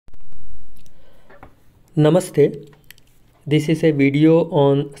Namaste. This is a video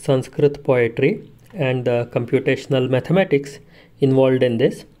on Sanskrit poetry and the computational mathematics involved in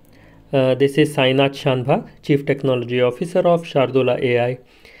this. This is Sainath Shanbhag, Chief Technology Officer of Shardula-ai.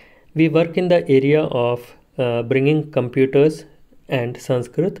 We work in the area of bringing computers and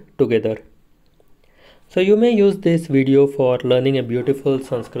Sanskrit together. So you may use this video for learning a beautiful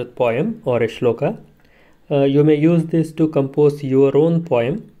Sanskrit poem or a shloka. You may use this to compose your own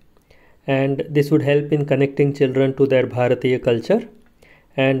poem, and this would help in connecting children to their Bharatiya culture,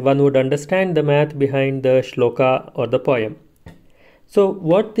 and one would understand the math behind the shloka or the poem. So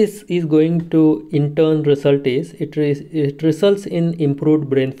what this is going to in turn result is, it results in improved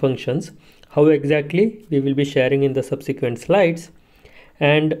brain functions. How exactly, we will be sharing in the subsequent slides,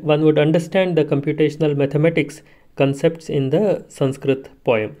 and one would understand the computational mathematics concepts in the Sanskrit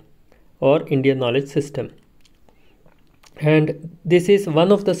poem or Indian knowledge system. And this is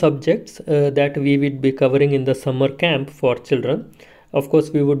one of the subjects that we would be covering in the summer camp for children. Of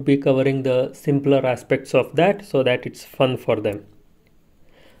course, we would be covering the simpler aspects of that so that it's fun for them.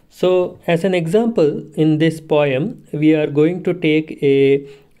 So as an example, in this poem, we are going to take a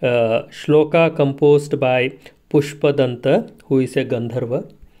shloka composed by Pushpadanta, who is a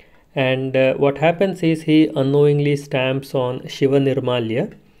Gandharva. And what happens is he unknowingly stamps on Shiva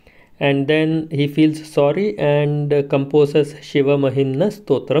Nirmalya, and then he feels sorry and composes Shiva Mahimna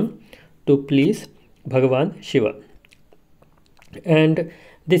Stotram to please Bhagavan Shiva. And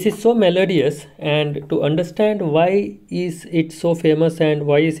this is so melodious, and to understand why is it so famous and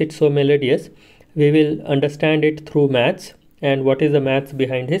why is it so melodious, we will understand it through maths and what is the maths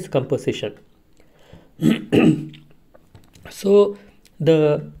behind his composition. So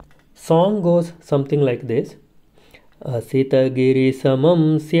the song goes something like this. Asitagiri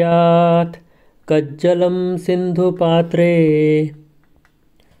samam syat kajjalam sindhu patre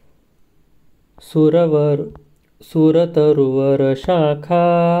surataruvar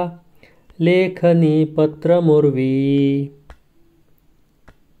shakha lekhani patramurvi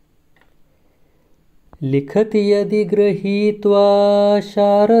likhati yadi grahitva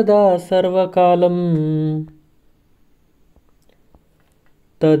sharada sarvakalam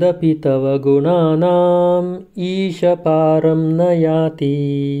tadapi tava gunanam ishaparam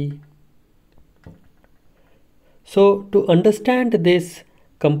nayati. So to understand this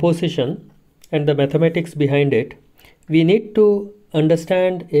composition and the mathematics behind it, we need to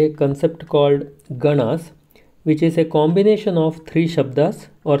understand a concept called ganas, which is a combination of three shabdas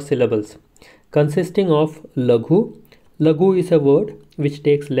or syllables consisting of laghu. Laghu is a word which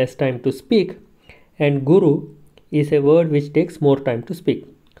takes less time to speak, and guru is a word which takes more time to speak.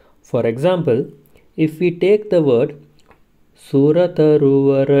 For example, if we take the word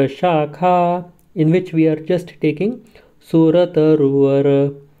Surataruvara Shakha, in which we are just taking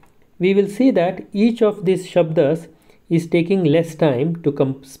Surataruvara, we will see that each of these shabdas is taking less time to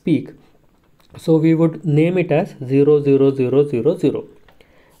speak. So we would name it as 00000.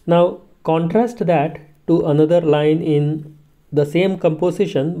 Now contrast that to another line in the same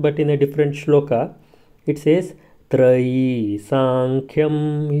composition but in a different shloka. It says Trayi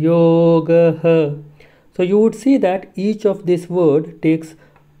Sankyam Yoga. So you would see that each of this word takes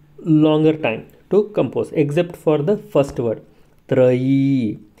longer time to compose except for the first word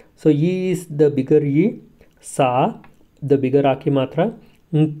Trayi. So yi is the bigger yi, sa the bigger akimatra,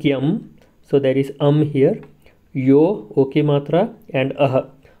 nkyam, so there is here, yo okimatra, and aha.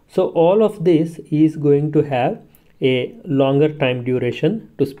 So all of this is going to have a longer time duration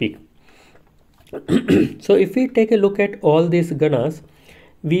to speak. So if we take a look at all these ganas,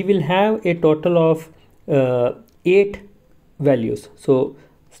 we will have a total of 8 values. So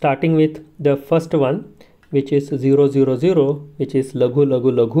starting with the first one, which is 000, which is laghu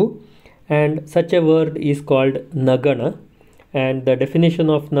laghu laghu, and such a word is called nagana, and the definition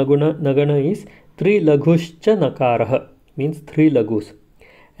of nagana is 3 laghuscha nakarah, means 3 laghus.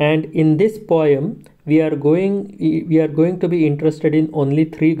 And in this poem we are going to be interested in only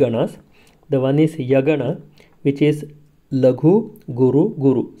 3 ganas. The one is yagana, which is laghu guru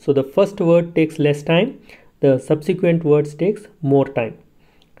guru. So the first word takes less time, the subsequent words takes more time.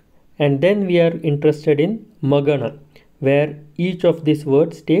 And then we are interested in magana, where each of these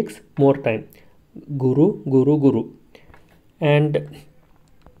words takes more time, guru guru guru. And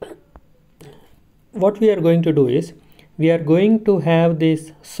what we are going to do is, we are going to have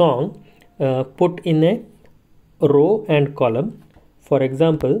this song put in a row and column. For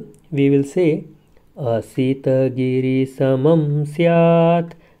example, we will say Asita giri samam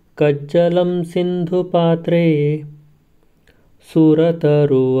syat kajjalam sindhu patre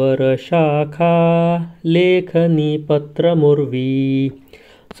Surataruvar Shakha Lekhani Patramurvi.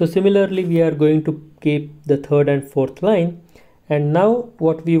 So similarly, we are going to keep the third and fourth line. And now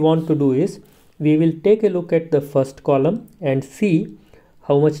what we want to do is we will take a look at the first column and see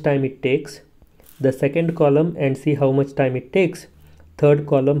how much time it takes, the second column and see how much time it takes, third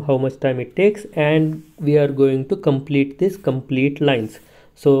column how much time it takes, and we are going to complete this complete lines.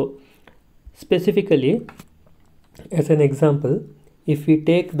 So specifically, as an example, if we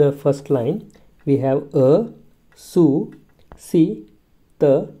take the first line, we have a, su, si,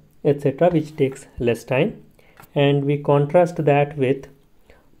 the, etc., which takes less time, and we contrast that with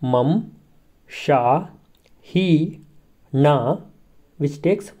mum, sha, he, na, which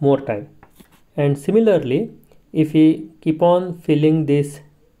takes more time. And similarly, if we keep on filling these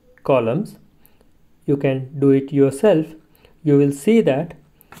columns, you can do it yourself, you will see that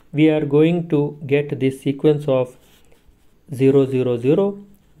we are going to get this sequence of 0 0 0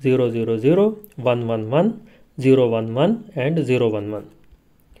 0 0 0 1 1 1 0 1 1 and 0 1 1.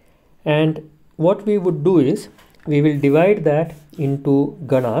 And what we would do is we will divide that into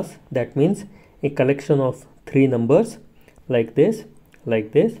ganas, that means a collection of 3 numbers like this,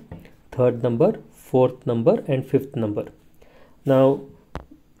 third number, fourth number and fifth number. Now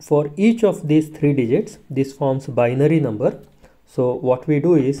for each of these 3 digits, this forms binary number. So what we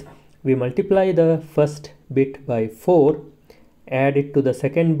do is we multiply the first bit by 4, add it to the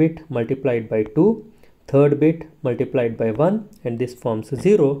second bit multiplied by 2, third bit multiplied by 1, and this forms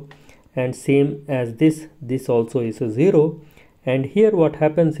 0. And same as this also is a 0. And here what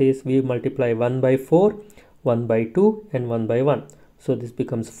happens is we multiply 1 by 4, 1 by 2 and 1 by 1. So this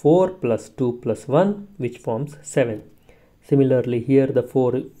becomes 4 plus 2 plus 1, which forms 7. Similarly here the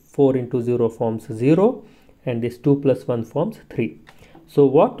 4 into 0 forms 0, and this 2 plus 1 forms 3. So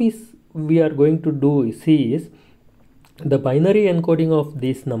what is we are going to do is the binary encoding of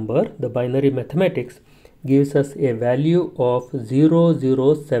this number, the binary mathematics, gives us a value of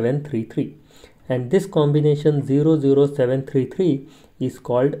 00733, and this combination 00733 is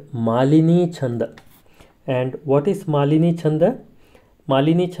called Malini Chanda. And what is Malini Chanda?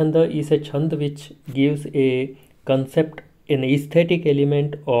 Malini Chanda is a chand which gives a concept, an aesthetic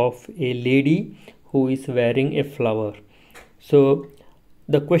element of a lady who is wearing a flower. So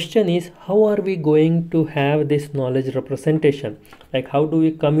the question is, how are we going to have this knowledge representation? Like, how do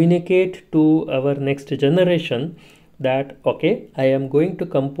we communicate to our next generation that, okay, I am going to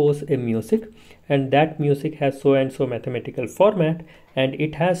compose a music and that music has so and so mathematical format, and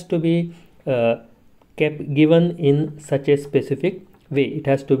it has to be kept given in such a specific way. It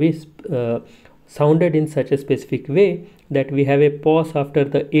has to be sounded in such a specific way that we have a pause after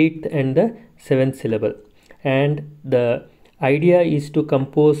the 8th and the 7th syllable. And the idea is to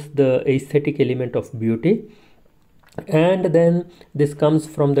compose the aesthetic element of beauty. And then this comes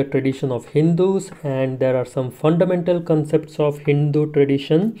from the tradition of Hindus, and there are some fundamental concepts of Hindu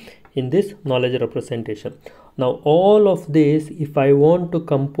tradition in this knowledge representation. Now all of this, if I want to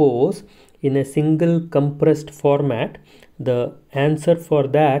compose in a single compressed format, the answer for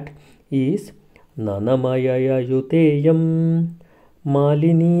that is Nanamayaya Yuteyam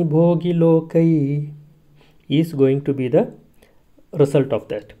Malini Bhogilokai is going to be the result of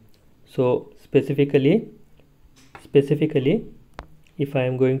that. So specifically if I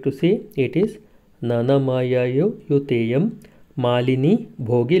am going to see, it is Nanamayayu Yuteyam Malini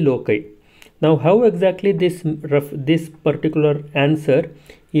Bhogi Lokai. Now how exactly this particular answer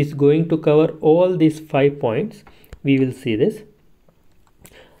is going to cover all these 5 points, we will see this.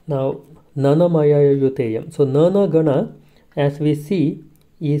 Now Nanamayayu Yuteyam. So Nana Gana, as we see,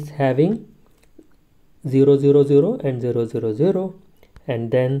 is having 0 0 0 and 0 0 0,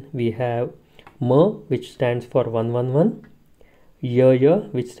 and then we have Ma, which stands for 1 1 1, Ya,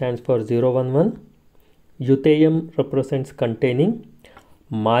 which stands for 0 1 1, Yuteyam represents containing,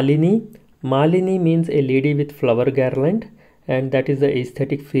 Malini means a lady with flower garland, and that is the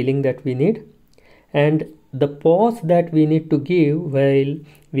aesthetic feeling that we need. And the pause that we need to give while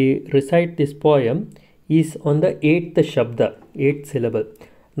we recite this poem is on the 8th shabda, 8th syllable.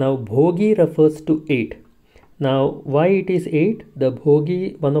 Now Bhogi refers to 8. Now why it is 8? The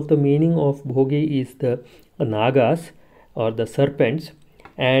Bhogi, one of the meaning of Bhogi is the Nagas or the serpents.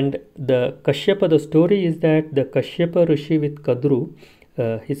 And the Kashyapa, the story is that the Kashyapa Rishi with Kadru,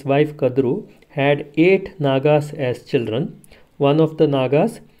 his wife Kadru, had 8 Nagas as children. One of the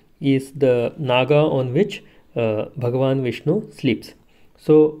Nagas is the Naga on which Bhagavan Vishnu sleeps.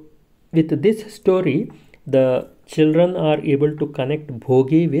 So with this story, the children are able to connect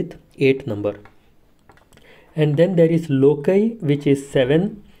Bhogi with 8 number. And then there is Lokai, which is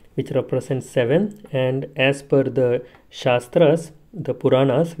 7, which represents 7. And as per the Shastras, the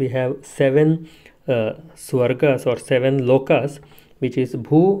Puranas, we have 7 Swargas or 7 Lokas, which is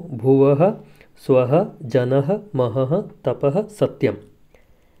Bhu, Bhuvaha, Swaha, Janaha, Mahaha, Tapaha, Satyam.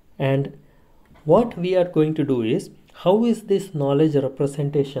 And what we are going to do is, how is this knowledge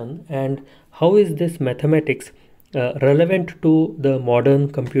representation and how is this mathematics relevant to the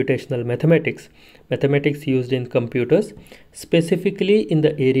modern computational mathematics used in computers, specifically in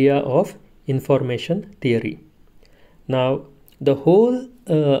the area of information theory. Now, the whole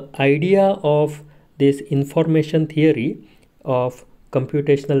idea of this information theory of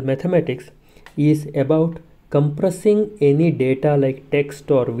computational mathematics is about compressing any data like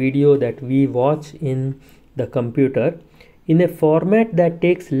text or video that we watch in the computer in a format that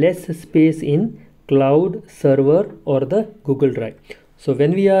takes less space in cloud, server, or the Google Drive. So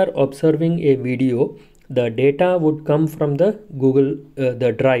when we are observing a video, the data would come from the Google,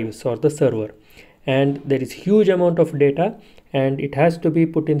 the drives or the server, and there is huge amount of data and it has to be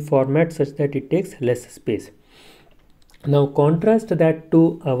put in format such that it takes less space. Now contrast that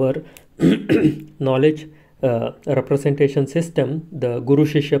to our knowledge representation system, the Guru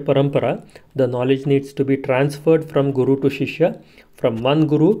Shishya Parampara. The knowledge needs to be transferred from Guru to Shishya, from one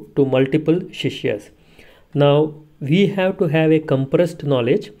Guru to multiple Shishyas. Now we have to have a compressed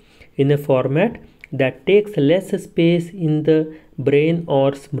knowledge in a format that takes less space in the brain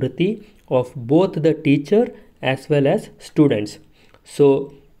or smriti of both the teacher as well as students.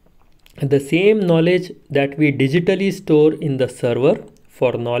 So the same knowledge that we digitally store in the server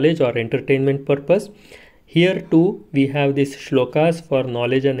for knowledge or entertainment purpose, here too we have these shlokas for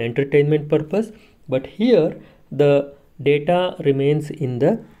knowledge and entertainment purpose, but here the data remains in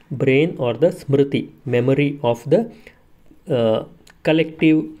the brain or the smriti, memory of the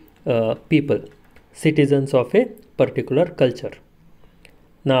collective people, citizens of a particular culture.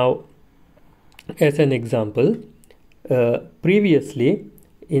 Now, as an example, previously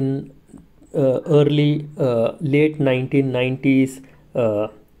in early late 1990s,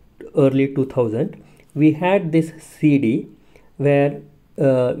 early 2000, we had this CD where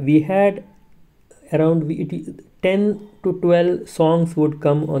we had around 10 to 12 songs would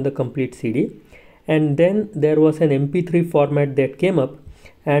come on the complete CD, and then there was an MP3 format that came up,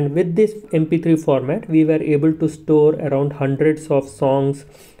 and with this MP3 format we were able to store around hundreds of songs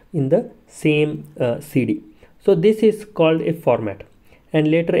in the same CD. So this is called a format, and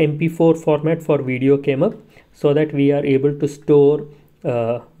later MP4 format for video came up so that we are able to store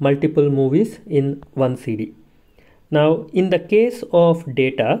multiple movies in one CD. Now in the case of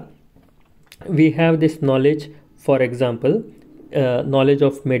data, we have this knowledge. For example, knowledge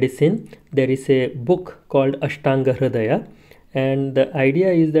of medicine, there is a book called Ashtanga Hridaya, and the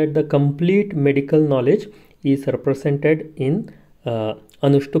idea is that the complete medical knowledge is represented in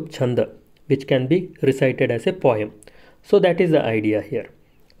Anushtup Chanda, which can be recited as a poem. So that is the idea here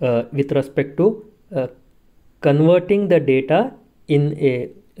with respect to converting the data in a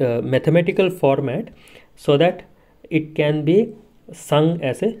mathematical format so that it can be sung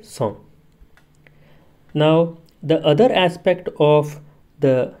as a song. Now the other aspect of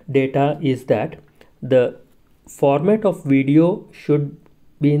the data is that the format of video should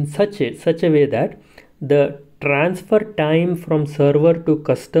be in such a way that the transfer time from server to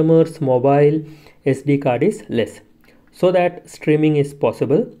customer's mobile SD card is less, so that streaming is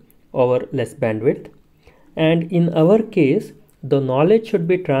possible over less bandwidth. And in our case, the knowledge should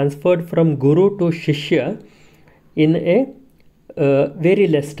be transferred from Guru to Shishya in a very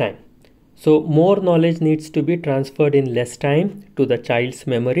less time. So more knowledge needs to be transferred in less time to the child's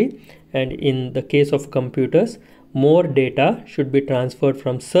memory, and in the case of computers, more data should be transferred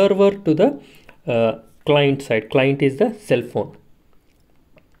from server to the client side. Client is the cell phone.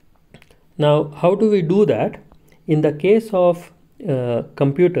 Now how do we do that? In the case of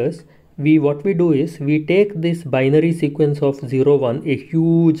computers, what we do is we take this binary sequence of 0 1, a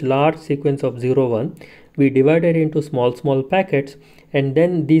huge large sequence of 0 1, we divide it into small packets, and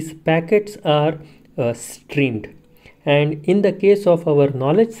then these packets are streamed. And in the case of our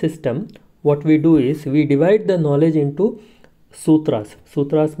knowledge system, what we do is we divide the knowledge into sutras.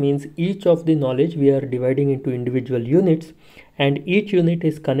 Sutras means each of the knowledge we are dividing into individual units, and each unit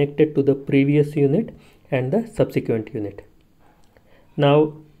is connected to the previous unit and the subsequent unit.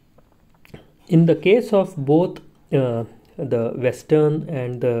 Now in the case of both the Western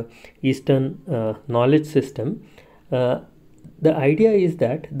and the Eastern knowledge system, the idea is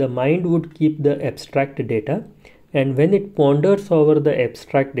that the mind would keep the abstract data, and when it ponders over the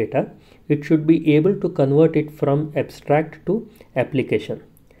abstract data, it should be able to convert it from abstract to application.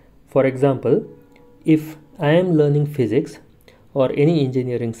 For example, if I am learning physics or any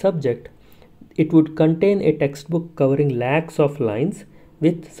engineering subject, it would contain a textbook covering lakhs of lines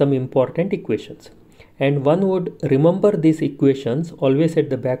with some important equations. and one would remember these equations always at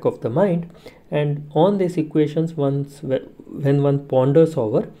the back of the mind, and on these equations when one ponders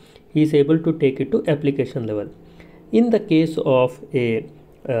over, he is able to take it to application level. In the case of a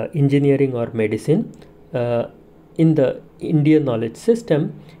engineering or medicine, in the Indian knowledge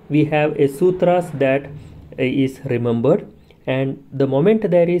system, we have a sutras that is remembered, and the moment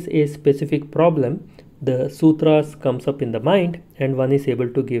there is a specific problem, the sutras comes up in the mind and one is able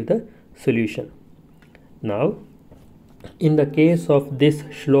to give the solution. Now, in the case of this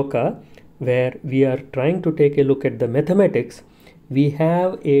shloka, where we are trying to take a look at the mathematics, we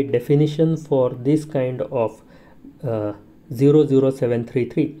have a definition for this kind of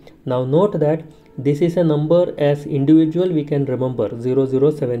 00733. Now note that this is a number as individual we can remember.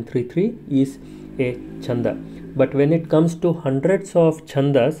 00733 is a chanda, but when it comes to hundreds of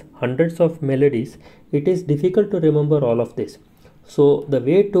chandas, hundreds of melodies, it is difficult to remember all of this. So the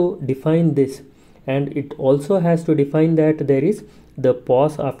way to define this, and it also has to define that there is the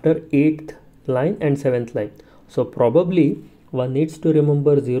pause after 8th line and 7th line. So probably one needs to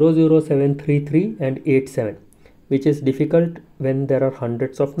remember 00733 and 87, which is difficult when there are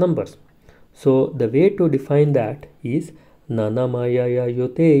hundreds of numbers. So the way to define that is Nana Mayaya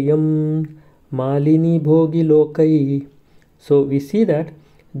Yoteyam Malini Bhogi Lokai. So we see that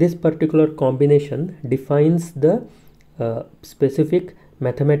this particular combination defines the specific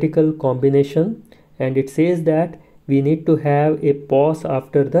mathematical combination, and it says that we need to have a pause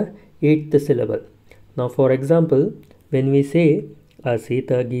after the 8th syllable. Now for example, when we say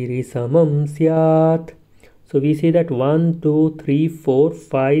Asita Giri Samam Syat, so we see that 1, 2, 3, 4,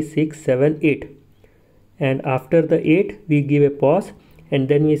 5, 6, 7, 8. And after the 8, we give a pause and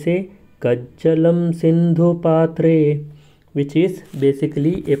then we say Kajjalam Sindhu Patre, which is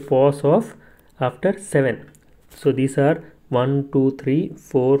basically a pause of after 7. So these are 1, 2, 3,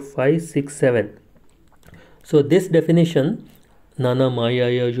 4, 5, 6, 7. So this definition, Nana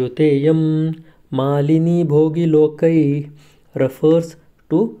Mayaya Yoteyam Malini Bhogi Lokai, refers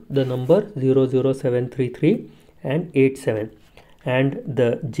to the number 00733 and 87. And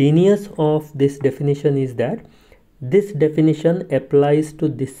the genius of this definition is that this definition applies to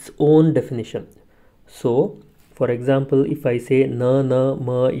this own definition. So for example, if I say na, na,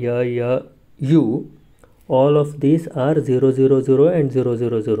 ma, ya, you, all of these are 000 and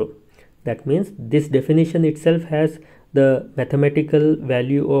 000. That means this definition itself has the mathematical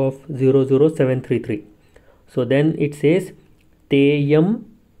value of 00733. So then it says Teyam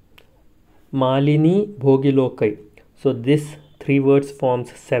Malini Bhogilokai. So this three words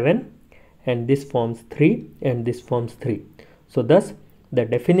forms 7, and this forms 3, and this forms 3. So thus the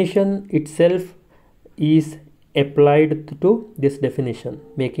definition itself is applied to this definition,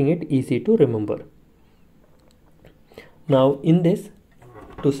 making it easy to remember. Now in this,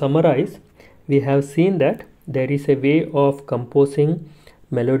 to summarize, we have seen that there is a way of composing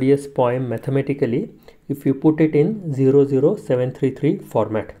melodious poem mathematically if you put it in 00733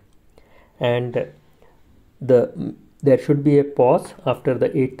 format, and there should be a pause after the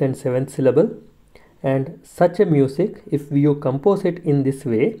 8th and 7th syllable, and such a music, if you compose it in this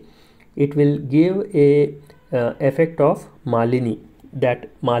way, it will give a effect of Malini, that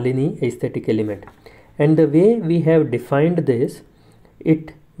Malini aesthetic element. And the way we have defined this,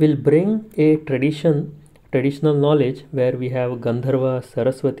 it will bring a traditional knowledge where we have Gandharva,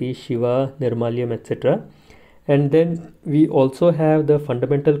 Saraswati, Shiva, Nirmalyam, etc. And then we also have the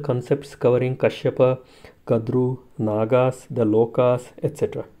fundamental concepts covering Kashyapa, Kadru, Nagas, the Lokas,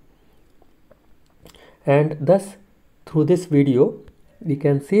 etc. And thus, through this video, we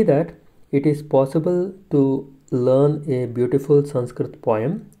can see that it is possible to learn a beautiful Sanskrit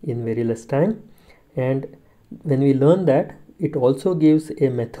poem in very less time. And when we learn that, it also gives a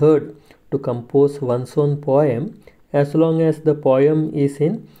method to compose one's own poem as long as the poem is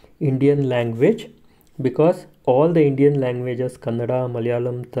in Indian language, because all the Indian languages, Kannada,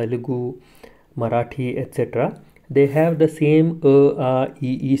 Malayalam, Telugu, Marathi, etc., they have the same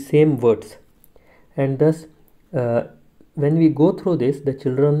same words. And thus when we go through this, the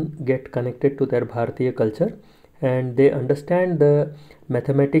children get connected to their Bharatiya culture and they understand the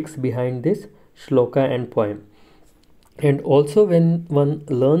mathematics behind this shloka and poem. And also when one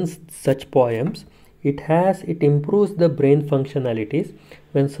learns such poems, it improves the brain functionalities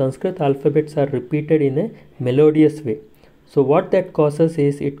when Sanskrit alphabets are repeated in a melodious way. So what that causes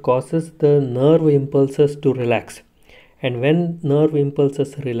is, it causes the nerve impulses to relax. And when nerve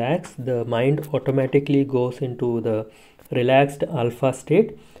impulses relax, the mind automatically goes into the relaxed alpha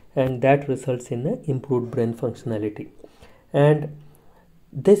state, and that results in an improved brain functionality. And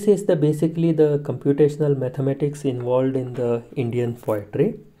this is basically the computational mathematics involved in the Indian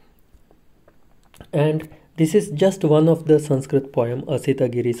poetry. And this is just one of the Sanskrit poem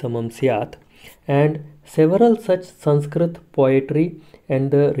Asita Giri Samam Syat, and several such Sanskrit poetry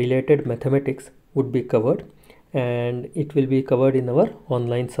and the related mathematics would be covered, and it will be covered in our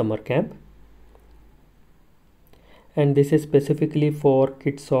online summer camp. And this is specifically for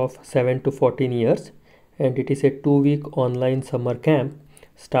kids of 7 to 14 years, and it is a 2-week online summer camp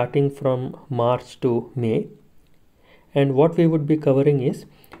starting from March to May. And what we would be covering is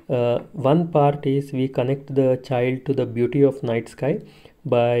one part is we connect the child to the beauty of night sky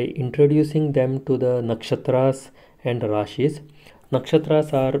by introducing them to the nakshatras and rashis.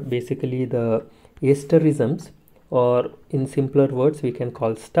 Nakshatras are basically the asterisms, or in simpler words we can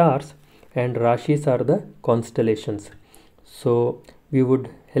call stars, and rashis are the constellations. So we would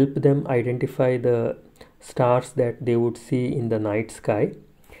help them identify the stars that they would see in the night sky.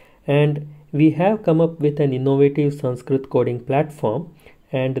 And we have come up with an innovative Sanskrit coding platform,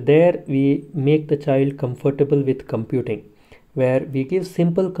 and there we make the child comfortable with computing, where we give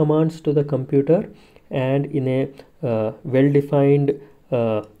simple commands to the computer, and in a well-defined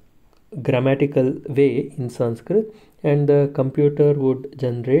grammatical way in Sanskrit, and the computer would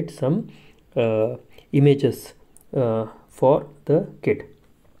generate some images for the kid.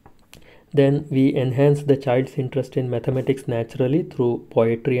 Then we enhance the child's interest in mathematics naturally through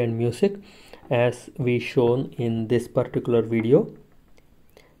poetry and music, as we shown in this particular video.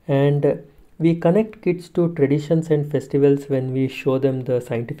 And we connect kids to traditions and festivals when we show them the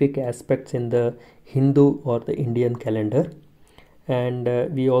scientific aspects in the Hindu or the Indian calendar. And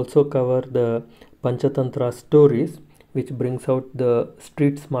we also cover the Panchatantra stories, which brings out the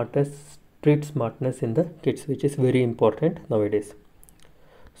street smartness in the kids, which is very important nowadays.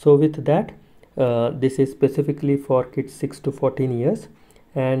 So with that, this is specifically for kids 6 to 14 years,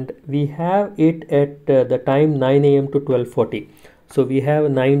 and we have it at the time 9 a.m. to 12:40. So we have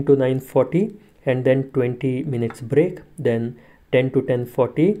 9 to 9:40, and then 20 minutes break, then 10 to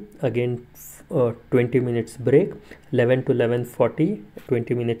 10:40, again 20 minutes break, 11 to 11:40,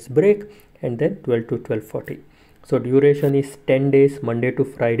 20 minutes break, and then 12 to 12:40. So duration is 10 days, Monday to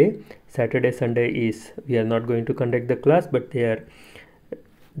Friday. Saturday, Sunday is, we are not going to conduct the class, but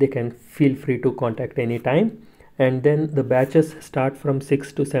they can feel free to contact any time. And then the batches start from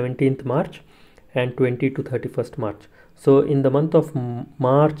 6th to 17th March and 20 to 31st March. So in the month of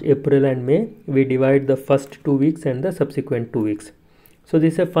March, April and May, we divide the first 2 weeks and the subsequent 2 weeks. So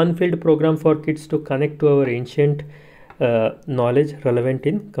this is a fun-filled program for kids to connect to our ancient knowledge relevant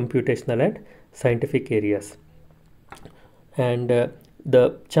in computational and scientific areas. And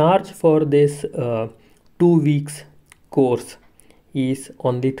the charge for this 2 weeks course is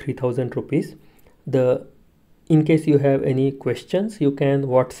only 3,000 rupees. In case you have any questions, you can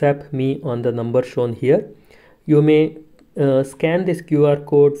WhatsApp me on the number shown here. You may scan this QR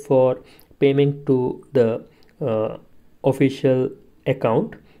code for payment to the official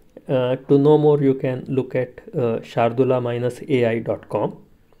account. To know more, you can look at shardula-ai.com,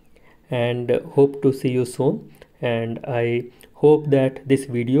 and hope to see you soon. And I hope that this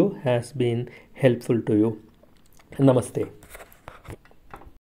video has been helpful to you. Namaste.